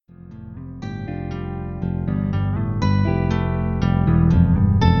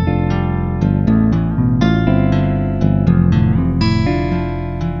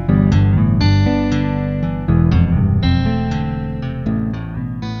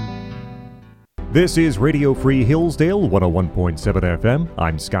This is Radio Free Hillsdale 101.7 FM.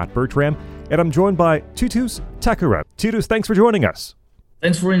 I'm Scott Bertram, and I'm joined by Titus Takarev. Titus, thanks for joining us.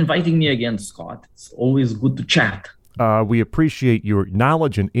 Thanks for inviting me again, Scott. It's always good to chat. We appreciate your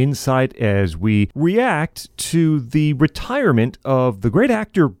knowledge and insight as we react to the retirement of the great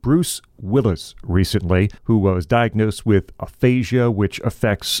actor Bruce Willis recently, who was diagnosed with aphasia, which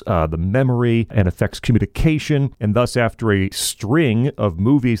affects the memory and affects communication. And thus, after a string of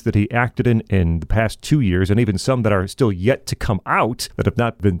movies that he acted in the past 2 years, and even some that are still yet to come out that have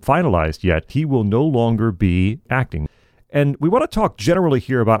not been finalized yet, he will no longer be acting. And we want to talk generally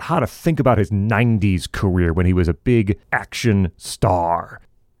here about how to think about his 90s career when he was a big action star.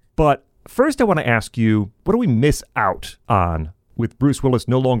 But first I want to ask you, what do we miss out on with Bruce Willis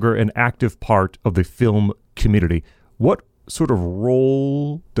no longer an active part of the film community? What sort of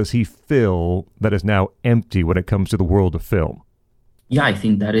role does he fill that is now empty when it comes to the world of film? Yeah, I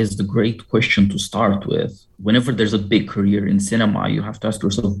think that is the great question to start with. Whenever there's a big career in cinema, you have to ask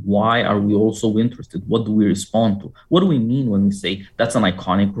yourself, why are we all so interested? What do we respond to? What do we mean when we say that's an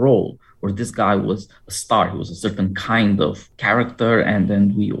iconic role? Or this guy was a star, he was a certain kind of character, and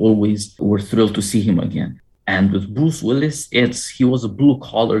then we always were thrilled to see him again. And with Bruce Willis, he was a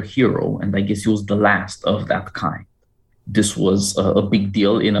blue-collar hero, and I guess he was the last of that kind. This was a big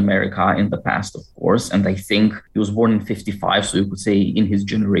deal in America in the past, of course. And I think he was born in 1955. So you could say in his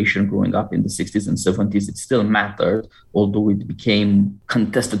generation growing up in the 60s and 70s, it still mattered, although it became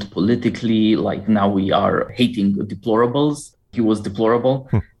contested politically. Like now we are hating deplorables. He was deplorable.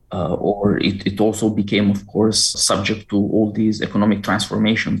 Or it also became, of course, subject to all these economic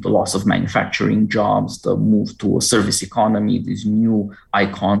transformations, the loss of manufacturing jobs, the move to a service economy, these new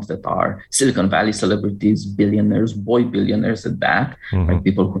icons that are Silicon Valley celebrities, billionaires, boy billionaires at that, like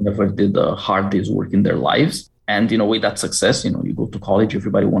people who never did a hard day's work in their lives. And in a way, that's success. You go to college,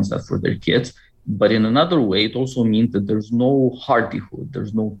 everybody wants that for their kids. But in another way, it also means that there's no hardihood,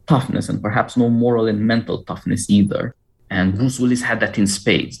 there's no toughness, and perhaps no moral and mental toughness either. And Bruce Willis had that in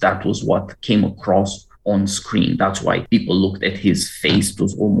spades. That was what came across on screen. That's why people looked at his face. It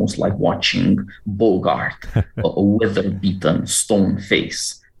was almost like watching Bogart, a weather-beaten stone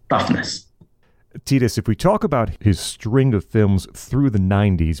face. Toughness. Titus, if we talk about his string of films through the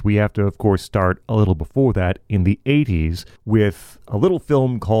 90s, we have to, of course, start a little before that in the 80s with a little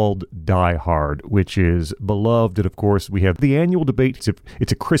film called Die Hard, which is beloved. And, of course, we have the annual debate if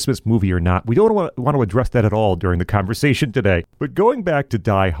it's a Christmas movie or not. We don't want to address that at all during the conversation today. But going back to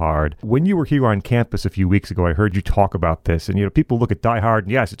Die Hard, when you were here on campus a few weeks ago, I heard you talk about this. And, people look at Die Hard,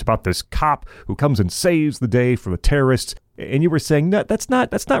 and yes, it's about this cop who comes and saves the day from the terrorists. And you were saying that that's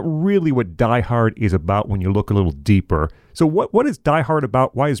not really what Die Hard is about when you look a little deeper. So what is Die Hard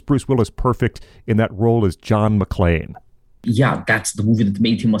about? Why is Bruce Willis perfect in that role as John McClane? Yeah, that's the movie that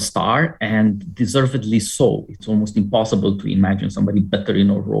made him a star, and deservedly so. It's almost impossible to imagine somebody better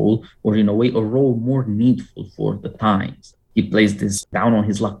in a role, or in a way, a role more needful for the times. He plays this down on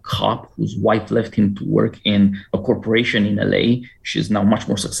his luck cop whose wife left him to work in a corporation in LA. She's now much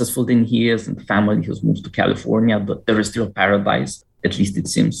more successful than he is, and the family has moved to California, the terrestrial paradise. At least it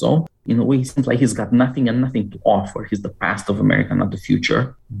seems so. In a way, he seems like he's got nothing and nothing to offer. He's the past of America, not the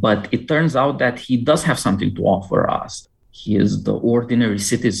future. But it turns out that he does have something to offer us. He is the ordinary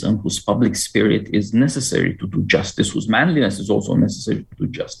citizen whose public spirit is necessary to do justice, whose manliness is also necessary to do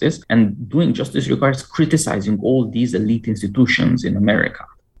justice. And doing justice requires criticizing all these elite institutions in America.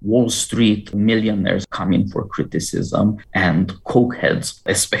 Wall Street millionaires come in for criticism, and cokeheads,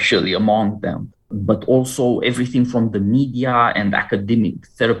 especially among them. But also everything from the media and academic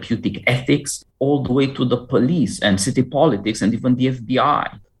therapeutic ethics, all the way to the police and city politics and even the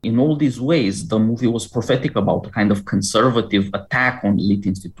FBI. In all these ways, the movie was prophetic about a kind of conservative attack on elite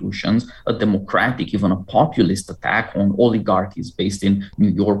institutions, a democratic, even a populist attack on oligarchies based in New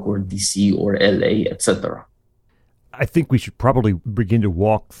York or DC or LA, etc. I think we should probably begin to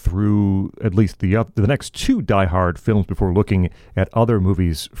walk through at least the next two Die Hard films before looking at other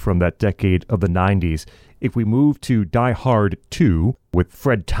movies from that decade of the 90s. If we move to Die Hard 2, with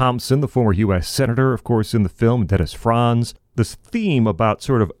Fred Thompson, the former U.S. Senator, of course, in the film, Dennis Franz, this theme about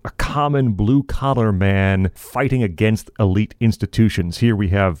sort of a common blue-collar man fighting against elite institutions. Here we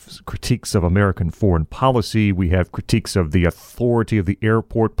have critiques of American foreign policy. We have critiques of the authority of the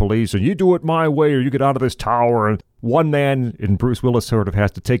airport police. And you do it my way or you get out of this tower. And one man, and Bruce Willis sort of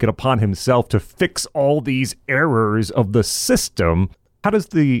has to take it upon himself to fix all these errors of the system. How does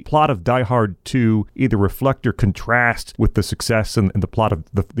the plot of Die Hard 2 either reflect or contrast with the success and the plot of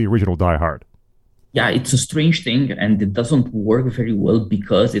the original Die Hard? Yeah, it's a strange thing, and it doesn't work very well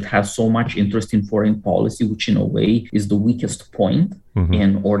because it has so much interest in foreign policy, which in a way is the weakest point.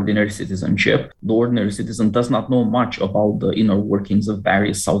 in ordinary citizenship. The ordinary citizen does not know much about the inner workings of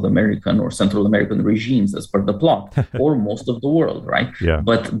various South American or Central American regimes as per the plot, or most of the world, right? Yeah.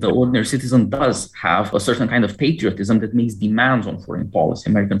 But the ordinary citizen does have a certain kind of patriotism that makes demands on foreign policy.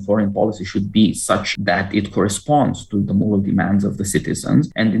 American foreign policy should be such that it corresponds to the moral demands of the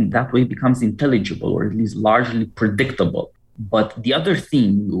citizens, and in that way becomes intelligible, or at least largely predictable. But the other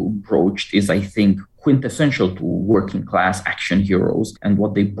theme you broached is, I think, quintessential to working class action heroes and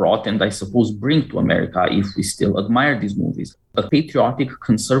what they brought and I suppose bring to America if we still admire these movies. A patriotic,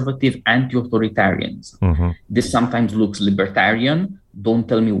 conservative anti-authoritarianism. This sometimes looks libertarian, don't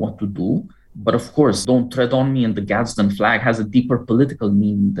tell me what to do. But of course, don't tread on me and the Gadsden flag has a deeper political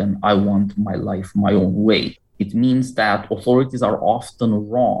meaning than I want my life my own way. It means that authorities are often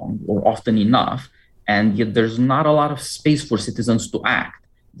wrong or often enough, and yet there's not a lot of space for citizens to act.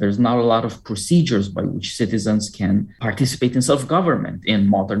 There's not a lot of procedures by which citizens can participate in self-government in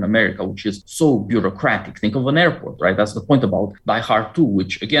modern America, which is so bureaucratic. Think of an airport, right? That's the point about Die Hard 2,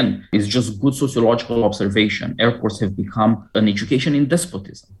 which again is just good sociological observation. Airports have become an education in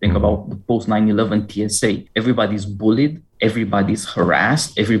despotism. Think about the post 9/11 TSA. Everybody's bullied. Everybody's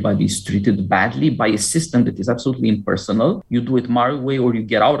harassed, everybody's treated badly by a system that is absolutely impersonal. You do it my way or you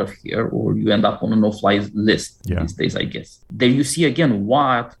get out of here, or you end up on a no-fly list these days, I guess. There you see again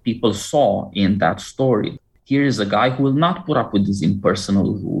what people saw in that story. Here is a guy who will not put up with these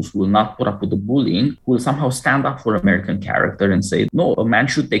impersonal rules, who will not put up with the bullying, who will somehow stand up for American character and say, no, a man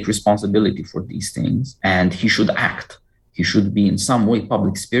should take responsibility for these things and he should act. He should be in some way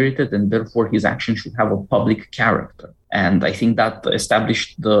public-spirited, and therefore his action should have a public character. And I think that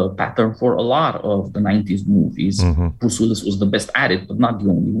established the pattern for a lot of the 90s movies. Bruce Willis was the best at it, but not the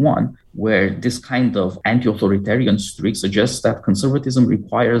only one, where this kind of anti-authoritarian streak suggests that conservatism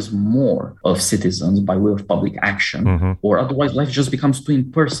requires more of citizens by way of public action, or otherwise life just becomes too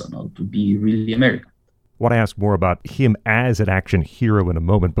impersonal to be really American. I want to ask more about him as an action hero in a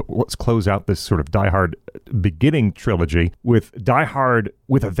moment, but let's close out this sort of Die Hard beginning trilogy with Die Hard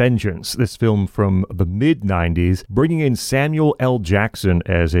with a Vengeance, this film from the mid-90s, bringing in Samuel L. Jackson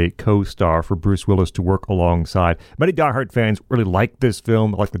as a co-star for Bruce Willis to work alongside. Many Die Hard fans really like this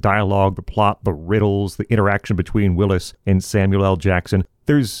film, like the dialogue, the plot, the riddles, the interaction between Willis and Samuel L. Jackson.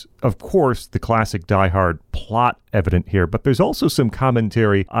 There's, of course, the classic Die Hard plot evident here, but there's also some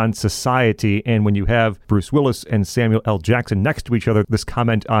commentary on society, and when you have Bruce Willis and Samuel L. Jackson next to each other, this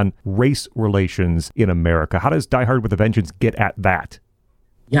comment on race relations in America. How does Die Hard with a Vengeance get at that?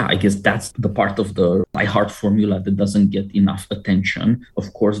 Yeah, I guess that's the part of the Die Hard formula that doesn't get enough attention.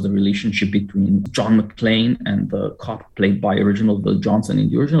 Of course, the relationship between John McClane and the cop played by Reginald Bill Johnson in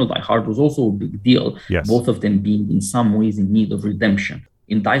the original Die Hard was also a big deal. Yes. Both of them being in some ways in need of redemption.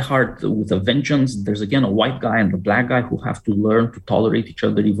 In Die Hard with a Vengeance, there's again a white guy and a black guy who have to learn to tolerate each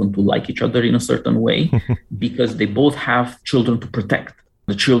other, even to like each other in a certain way, because they both have children to protect.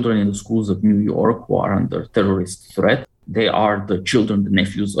 The children in the schools of New York who are under terrorist threat, they are the children, the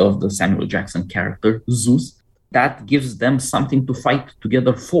nephews of the Samuel Jackson character, Zeus. That gives them something to fight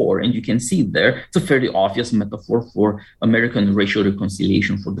together for. And you can see there, it's a fairly obvious metaphor for American racial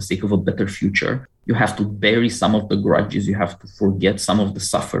reconciliation for the sake of a better future. You have to bury some of the grudges, you have to forget some of the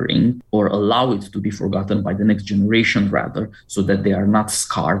suffering, or allow it to be forgotten by the next generation, rather, so that they are not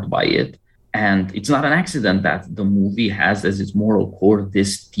scarred by it. And it's not an accident that the movie has as its moral core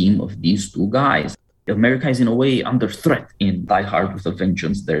this theme of these two guys. America is in a way under threat in Die Hard with a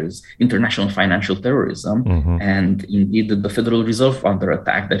Vengeance. There's international financial terrorism, and indeed the Federal Reserve under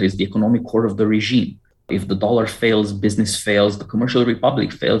attack. That is the economic core of the regime. If the dollar fails, business fails, the commercial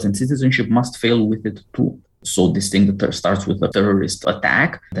republic fails, and citizenship must fail with it too. So this thing that starts with a terrorist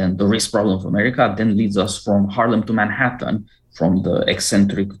attack, then the race problem of America, then leads us from Harlem to Manhattan, from the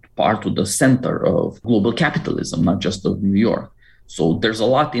eccentric part to the center of global capitalism, not just of New York. So there's a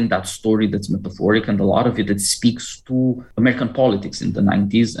lot in that story that's metaphoric, and a lot of it that speaks to American politics in the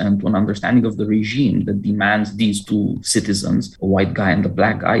 90s and to an understanding of the regime that demands these two citizens, a white guy and a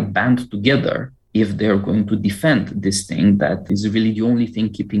black guy, band together if they're going to defend this thing that is really the only thing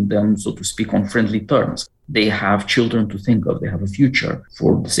keeping them, so to speak, on friendly terms. They have children to think of. They have a future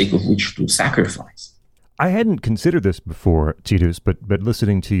for the sake of which to sacrifice. I hadn't considered this before, Titus, but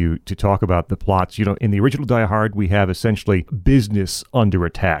listening to you to talk about the plots, you know, in the original Die Hard, we have essentially business under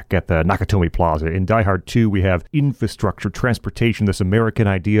attack at the Nakatomi Plaza. In Die Hard 2, we have infrastructure, transportation, this American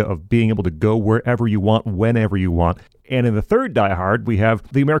idea of being able to go wherever you want, whenever you want. And in the third Die Hard, we have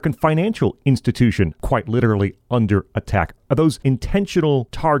the American financial institution quite literally under attack. Are those intentional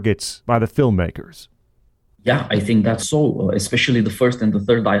targets by the filmmakers? Yeah, I think that's so. Especially the first and the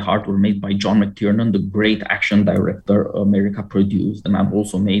third Die Hard were made by John McTiernan, the great action director America produced. And I've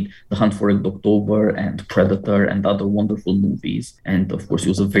also made The Hunt for Red October and Predator and other wonderful movies. And of course, he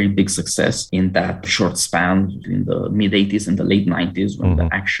was a very big success in that short span between the mid 80s and the late 90s when the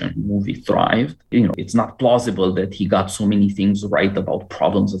action movie thrived. It's not plausible that he got so many things right about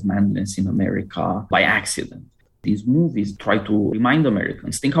problems of manliness in America by accident. These movies try to remind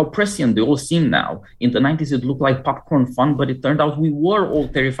Americans, think how prescient they all seem now. In the 90s, it looked like popcorn fun, but it turned out we were all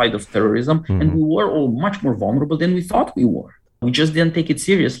terrified of terrorism and we were all much more vulnerable than we thought we were. We just didn't take it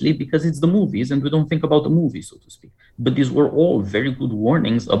seriously because it's the movies and we don't think about the movies, so to speak. But these were all very good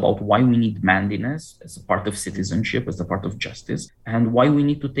warnings about why we need manliness as a part of citizenship, as a part of justice, and why we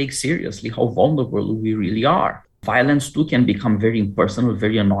need to take seriously how vulnerable we really are. Violence, too, can become very impersonal,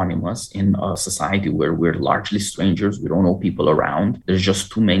 very anonymous in a society where we're largely strangers. We don't know people around. There's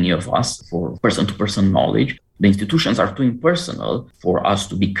just too many of us for person-to-person knowledge. The institutions are too impersonal for us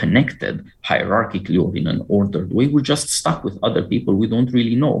to be connected hierarchically or in an ordered way. We're just stuck with other people we don't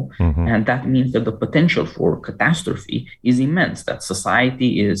really know. And that means that the potential for catastrophe is immense, that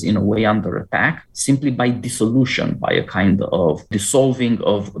society is in a way under attack simply by dissolution, by a kind of dissolving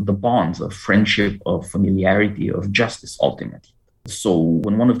of the bonds of friendship, of familiarity, of justice, ultimately. So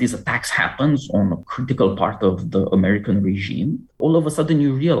when one of these attacks happens on a critical part of the American regime, all of a sudden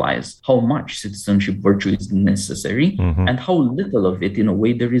you realize how much citizenship virtue is necessary and how little of it, in a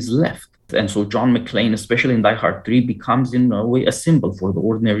way, there is left. And so John McClane, especially in Die Hard 3, becomes, in a way, a symbol for the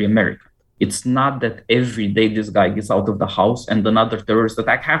ordinary American. It's not that every day this guy gets out of the house and another terrorist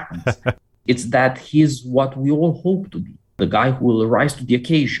attack happens. It's that he's what we all hope to be, the guy who will rise to the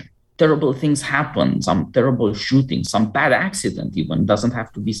occasion. Terrible things happen, some terrible shooting, some bad accident even, doesn't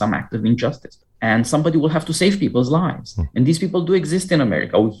have to be some act of injustice. And somebody will have to save people's lives. And these people do exist in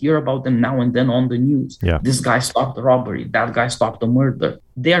America. We hear about them now and then on the news. This guy stopped a robbery, that guy stopped a murder.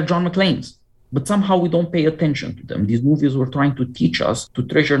 They are John McClane's. But somehow we don't pay attention to them. These movies were trying to teach us to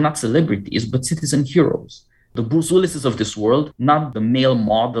treasure not celebrities, but citizen heroes. The Bruce Willises of this world, not the male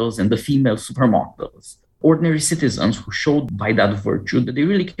models and the female supermodels. Ordinary citizens who showed by that virtue that they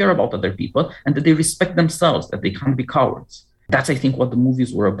really care about other people and that they respect themselves, that they can't be cowards. That's, I think, what the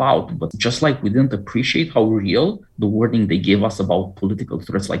movies were about. But just like we didn't appreciate how real the wording they gave us about political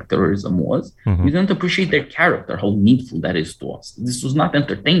threats like terrorism was, we didn't appreciate their character, how needful that is to us. This was not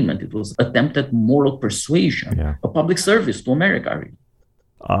entertainment. It was attempted moral persuasion, a public service to America,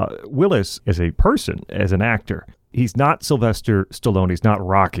 really. Willis, as a person, as an actor, he's not Sylvester Stallone. He's not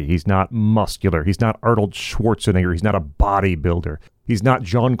Rocky. He's not muscular. He's not Arnold Schwarzenegger. He's not a bodybuilder. He's not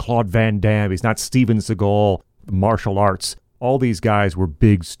Jean-Claude Van Damme. He's not Steven Seagal, martial arts. All these guys were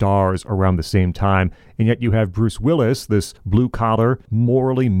big stars around the same time. And yet you have Bruce Willis, this blue-collar,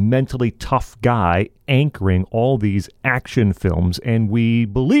 morally, mentally tough guy, anchoring all these action films, and we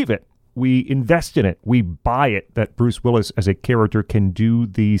believe it. We invest in it. We buy it that Bruce Willis as a character can do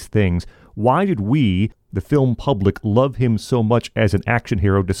these things. Why did we, the film public, love him so much as an action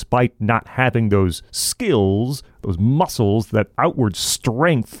hero despite not having those skills, those muscles, that outward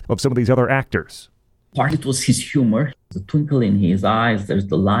strength of some of these other actors? Part it was his humor, the twinkle in his eyes, there's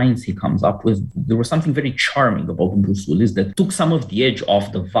the lines he comes up with. There was something very charming about Bruce Willis that took some of the edge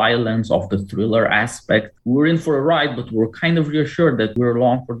off the violence, of the thriller aspect. We were in for a ride, but we were kind of reassured that we were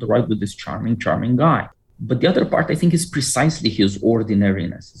along for the ride with this charming guy. But the other part, I think, is precisely his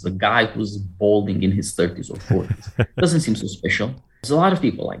ordinariness. He's a guy who's balding in his 30s or 40s. Doesn't seem so special. There's a lot of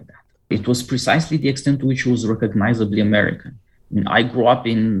people like that. It was precisely the extent to which he was recognizably American. I mean, I grew up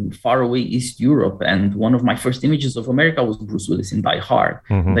in faraway East Europe, and one of my first images of America was Bruce Willis in Die Hard.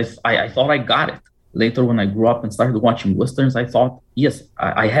 I thought I got it. Later, when I grew up and started watching Westerns, I thought, yes,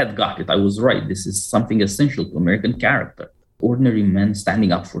 I had got it. I was right. This is something essential to American character. Ordinary men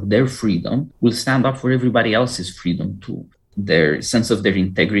standing up for their freedom will stand up for everybody else's freedom too. Their sense of their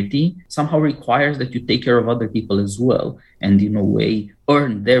integrity somehow requires that you take care of other people as well, and in a way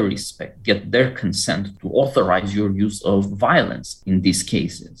earn their respect, get their consent to authorize your use of violence in these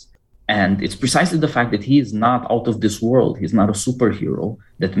cases. And it's precisely the fact that he is not out of this world, he's not a superhero,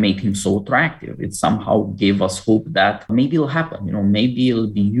 that made him so attractive. It somehow gave us hope that maybe it'll happen, maybe it'll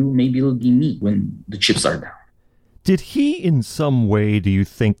be you, maybe it'll be me when the chips are down. Did he in some way, do you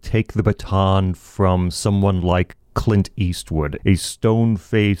think, take the baton from someone like Clint Eastwood, a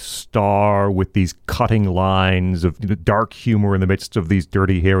stone-faced star with these cutting lines of dark humor in the midst of these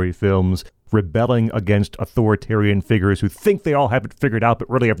dirty, hairy films, rebelling against authoritarian figures who think they all have it figured out but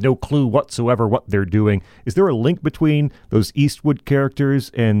really have no clue whatsoever what they're doing? Is there a link between those Eastwood characters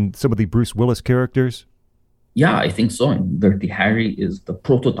and some of the Bruce Willis characters? Yeah, I think so. And Dirty Harry is the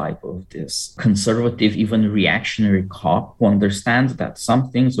prototype of this conservative, even reactionary cop who understands that some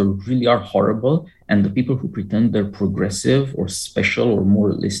things really are horrible, and the people who pretend they're progressive or special or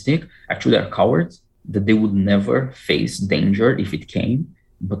moralistic actually are cowards, that they would never face danger if it came.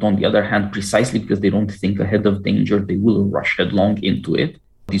 But on the other hand, precisely because they don't think ahead of danger, they will rush headlong into it.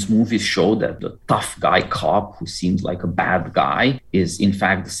 These movies show that the tough guy cop who seems like a bad guy is, in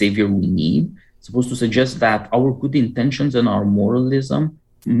fact, the savior we need. Supposed to suggest that our good intentions and our moralism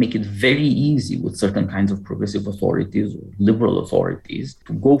make it very easy with certain kinds of progressive authorities or liberal authorities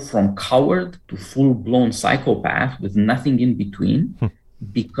to go from coward to full-blown psychopath with nothing in between.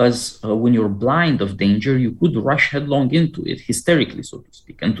 Because when you're blind of danger, you could rush headlong into it, hysterically, so to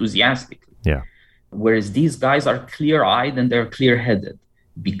speak, enthusiastically. Yeah. Whereas these guys are clear-eyed and they're clear-headed.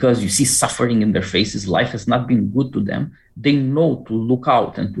 Because you see suffering in their faces, life has not been good to them. They know to look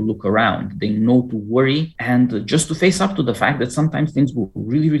out and to look around. They know to worry and just to face up to the fact that sometimes things go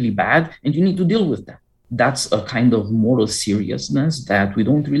really, really bad and you need to deal with them. That's a kind of moral seriousness that we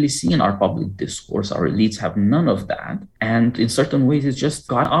don't really see in our public discourse. Our elites have none of that. And in certain ways, it's just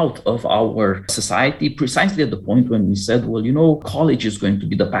got out of our society precisely at the point when we said, well, college is going to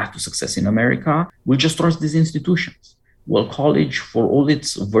be the path to success in America. We'll just trust these institutions. Well, college, for all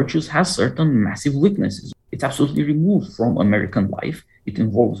its virtues, has certain massive weaknesses. It's absolutely removed from American life. It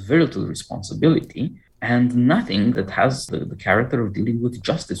involves very little responsibility and nothing that has the character of dealing with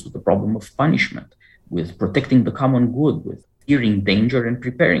justice, with the problem of punishment, with protecting the common good, with fearing danger and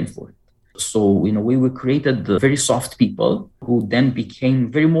preparing for it. So in a way, we created the very soft people who then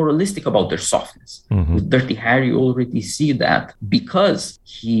became very moralistic about their softness. Mm-hmm. With Dirty Harry, you already see that because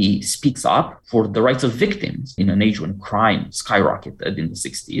he speaks up for the rights of victims in an age when crime skyrocketed in the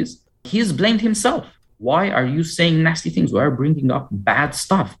 60s, he's blamed himself. Why are you saying nasty things? Why are you bringing up bad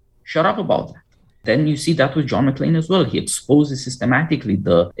stuff? Shut up about that. Then you see that with John McClane as well. He exposes systematically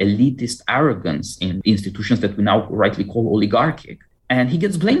the elitist arrogance in institutions that we now rightly call oligarchic. And he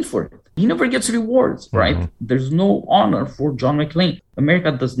gets blamed for it. He never gets rewards, right? Mm-hmm. There's no honor for John McClane.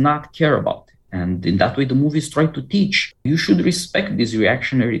 America does not care about it. And in that way, the movies try to teach you should respect these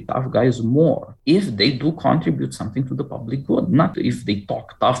reactionary tough guys more if they do contribute something to the public good, not if they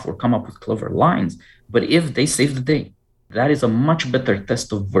talk tough or come up with clever lines, but if they save the day. That is a much better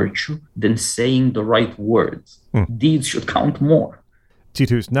test of virtue than saying the right words. Deeds should count more.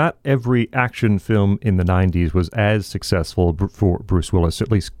 Titus, not every action film in the 90s was as successful for Bruce Willis,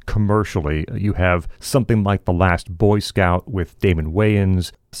 at least commercially. You have something like The Last Boy Scout with Damon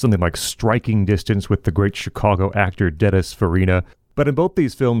Wayans, something like Striking Distance with the great Chicago actor Dennis Farina. But in both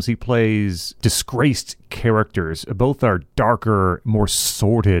these films, he plays disgraced characters. Both are darker, more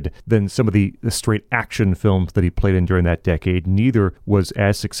sordid than some of the straight action films that he played in during that decade. Neither was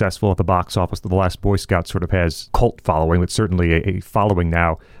as successful at the box office. The Last Boy Scout sort of has cult following, but certainly a following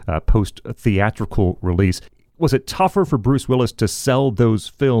now post-theatrical release. Was it tougher for Bruce Willis to sell those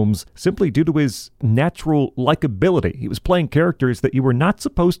films simply due to his natural likability? He was playing characters that you were not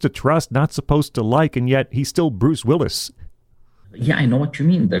supposed to trust, not supposed to like, and yet he's still Bruce Willis. Yeah, I know what you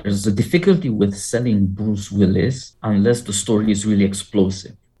mean. There's a difficulty with selling Bruce Willis unless the story is really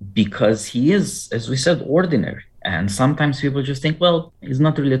explosive, because he is, as we said, ordinary. And sometimes people just think, well, he's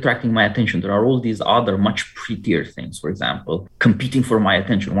not really attracting my attention. There are all these other much prettier things, for example, competing for my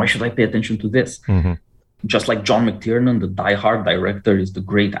attention. Why should I pay attention to this? Mm-hmm. Just like John McTiernan, the die-hard director, is the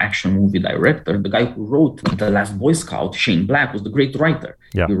great action movie director. The guy who wrote The Last Boy Scout, Shane Black, was the great writer.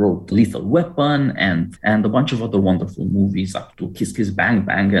 Yeah. He wrote Lethal Weapon and a bunch of other wonderful movies up to Kiss Kiss Bang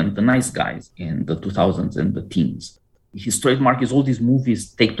Bang and The Nice Guys in the 2000s and the teens. His trademark is all these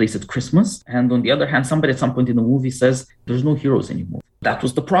movies take place at Christmas. And on the other hand, somebody at some point in the movie says, there's no heroes anymore. That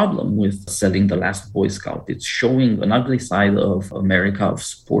was the problem with selling The Last Boy Scout. It's showing an ugly side of America, of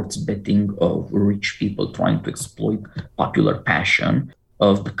sports betting, of rich people trying to exploit popular passion,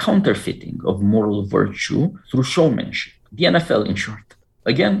 of the counterfeiting of moral virtue through showmanship. The NFL, in short.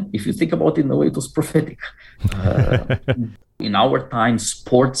 Again, if you think about it in a way, it was prophetic. In our time,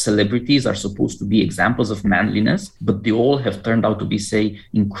 sports celebrities are supposed to be examples of manliness, but they all have turned out to be, say,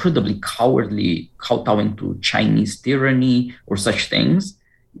 incredibly cowardly, kowtowing to Chinese tyranny or such things.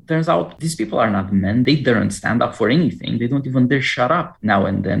 It turns out these people are not men. They daren't stand up for anything. They don't even dare shut up now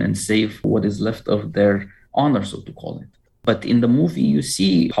and then and save what is left of their honor, so to call it. But in the movie, you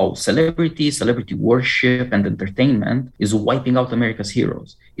see how celebrity worship and entertainment is wiping out America's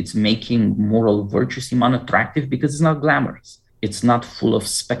heroes. It's making moral virtue seem unattractive because it's not glamorous. It's not full of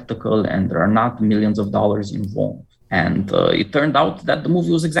spectacle and there are not millions of dollars involved. And it turned out that the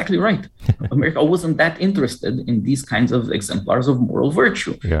movie was exactly right. America wasn't that interested in these kinds of exemplars of moral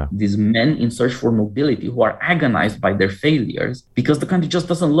virtue. Yeah. These men in search for nobility who are agonized by their failures because the country just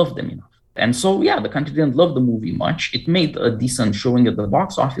doesn't love them enough. And so, yeah, the country didn't love the movie much. It made a decent showing at the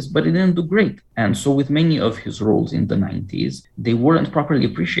box office, but it didn't do great. And so with many of his roles in the 90s, they weren't properly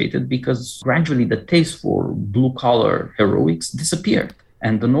appreciated because gradually the taste for blue-collar heroics disappeared.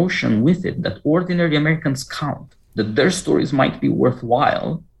 And the notion with it that ordinary Americans count, that their stories might be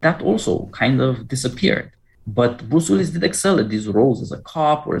worthwhile, that also kind of disappeared. But Bruce Willis did excel at these roles as a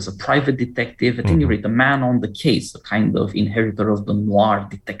cop or as a private detective, at any rate, a man on the case, a kind of inheritor of the noir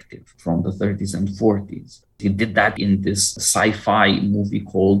detective from the 30s and 40s. He did that in this sci-fi movie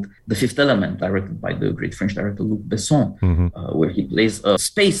called The Fifth Element, directed by the great French director Luc Besson, where he plays a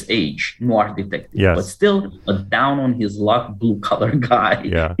space-age noir detective, but still a down-on-his-luck blue-collar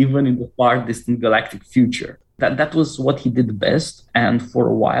guy, even in the far distant galactic future. That was what he did best, and for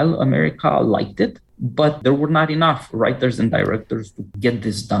a while, America liked it. But there were not enough writers and directors to get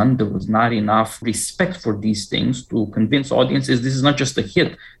this done. There was not enough respect for these things to convince audiences this is not just a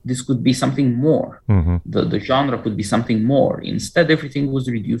hit. This could be something more. The genre could be something more. Instead, everything was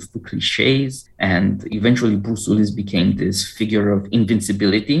reduced to cliches. And eventually, Bruce Willis became this figure of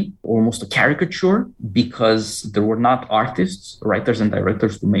invincibility, almost a caricature, because there were not artists, writers, and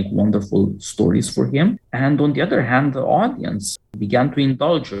directors to make wonderful stories for him. And on the other hand, the audience began to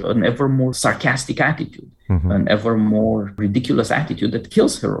indulge an ever more sarcastic attitude, an ever more ridiculous attitude that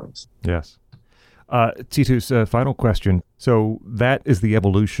kills heroes. Yes. Titus, final question. So that is the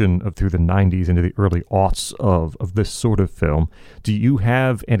evolution of through the 90s into the early aughts of this sort of film. Do you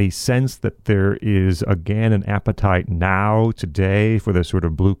have any sense that there is, again, an appetite now, today, for this sort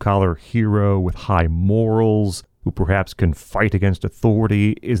of blue-collar hero with high morals who perhaps can fight against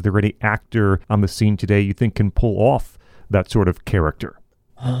authority? Is there any actor on the scene today you think can pull off that sort of character?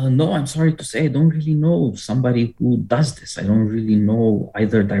 No, I'm sorry to say, I don't really know somebody who does this. I don't really know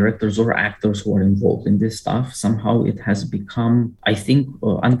either directors or actors who are involved in this stuff. Somehow it has become, I think,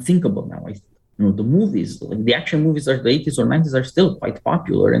 unthinkable now. The movies, like the action movies of the 80s or 90s are still quite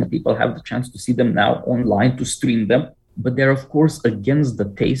popular, and people have the chance to see them now online, to stream them. But they're, of course, against the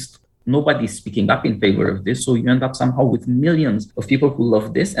taste. Nobody's speaking up in favor of this. So you end up somehow with millions of people who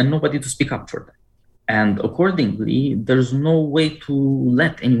love this and nobody to speak up for them. And accordingly, there's no way to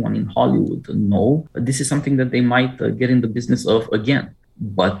let anyone in Hollywood know this is something that they might get in the business of again.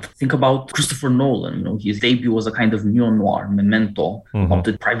 But think about Christopher Nolan. His debut was a kind of neo-noir, Memento, about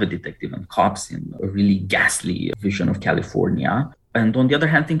the private detective and cops in a really ghastly vision of California. And on the other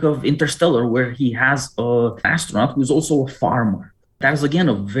hand, think of Interstellar, where he has an astronaut who's also a farmer. That is, again,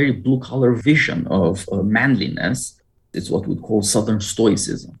 a very blue-collar vision of manliness. It's what we'd call Southern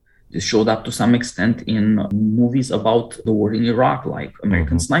Stoicism. This showed up to some extent in movies about the war in Iraq, like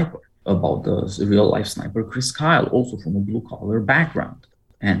American Sniper, about the real-life sniper Chris Kyle, also from a blue-collar background.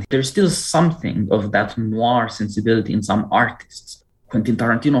 And there's still something of that noir sensibility in some artists. Quentin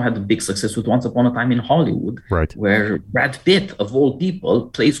Tarantino had a big success with Once Upon a Time in Hollywood, where Brad Pitt, of all people,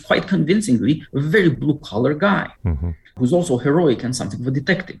 plays quite convincingly a very blue-collar guy, who's also heroic and something of a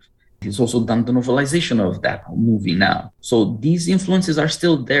detective. He's also done the novelization of that movie now. So these influences are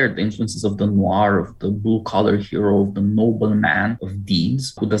still there, the influences of the noir, of the blue-collar hero, of the noble man of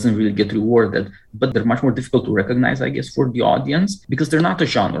deeds who doesn't really get rewarded. But they're much more difficult to recognize, I guess, for the audience because they're not a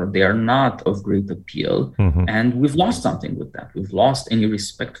genre. They are not of great appeal. And we've lost something with that. We've lost any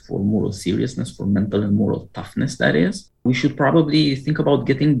respect for moral seriousness, for mental and moral toughness, that is. We should probably think about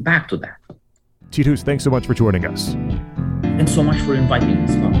getting back to that. Titus, thanks so much for joining us. Thanks so much for inviting me,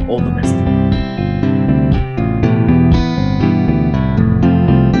 Scott. All the best.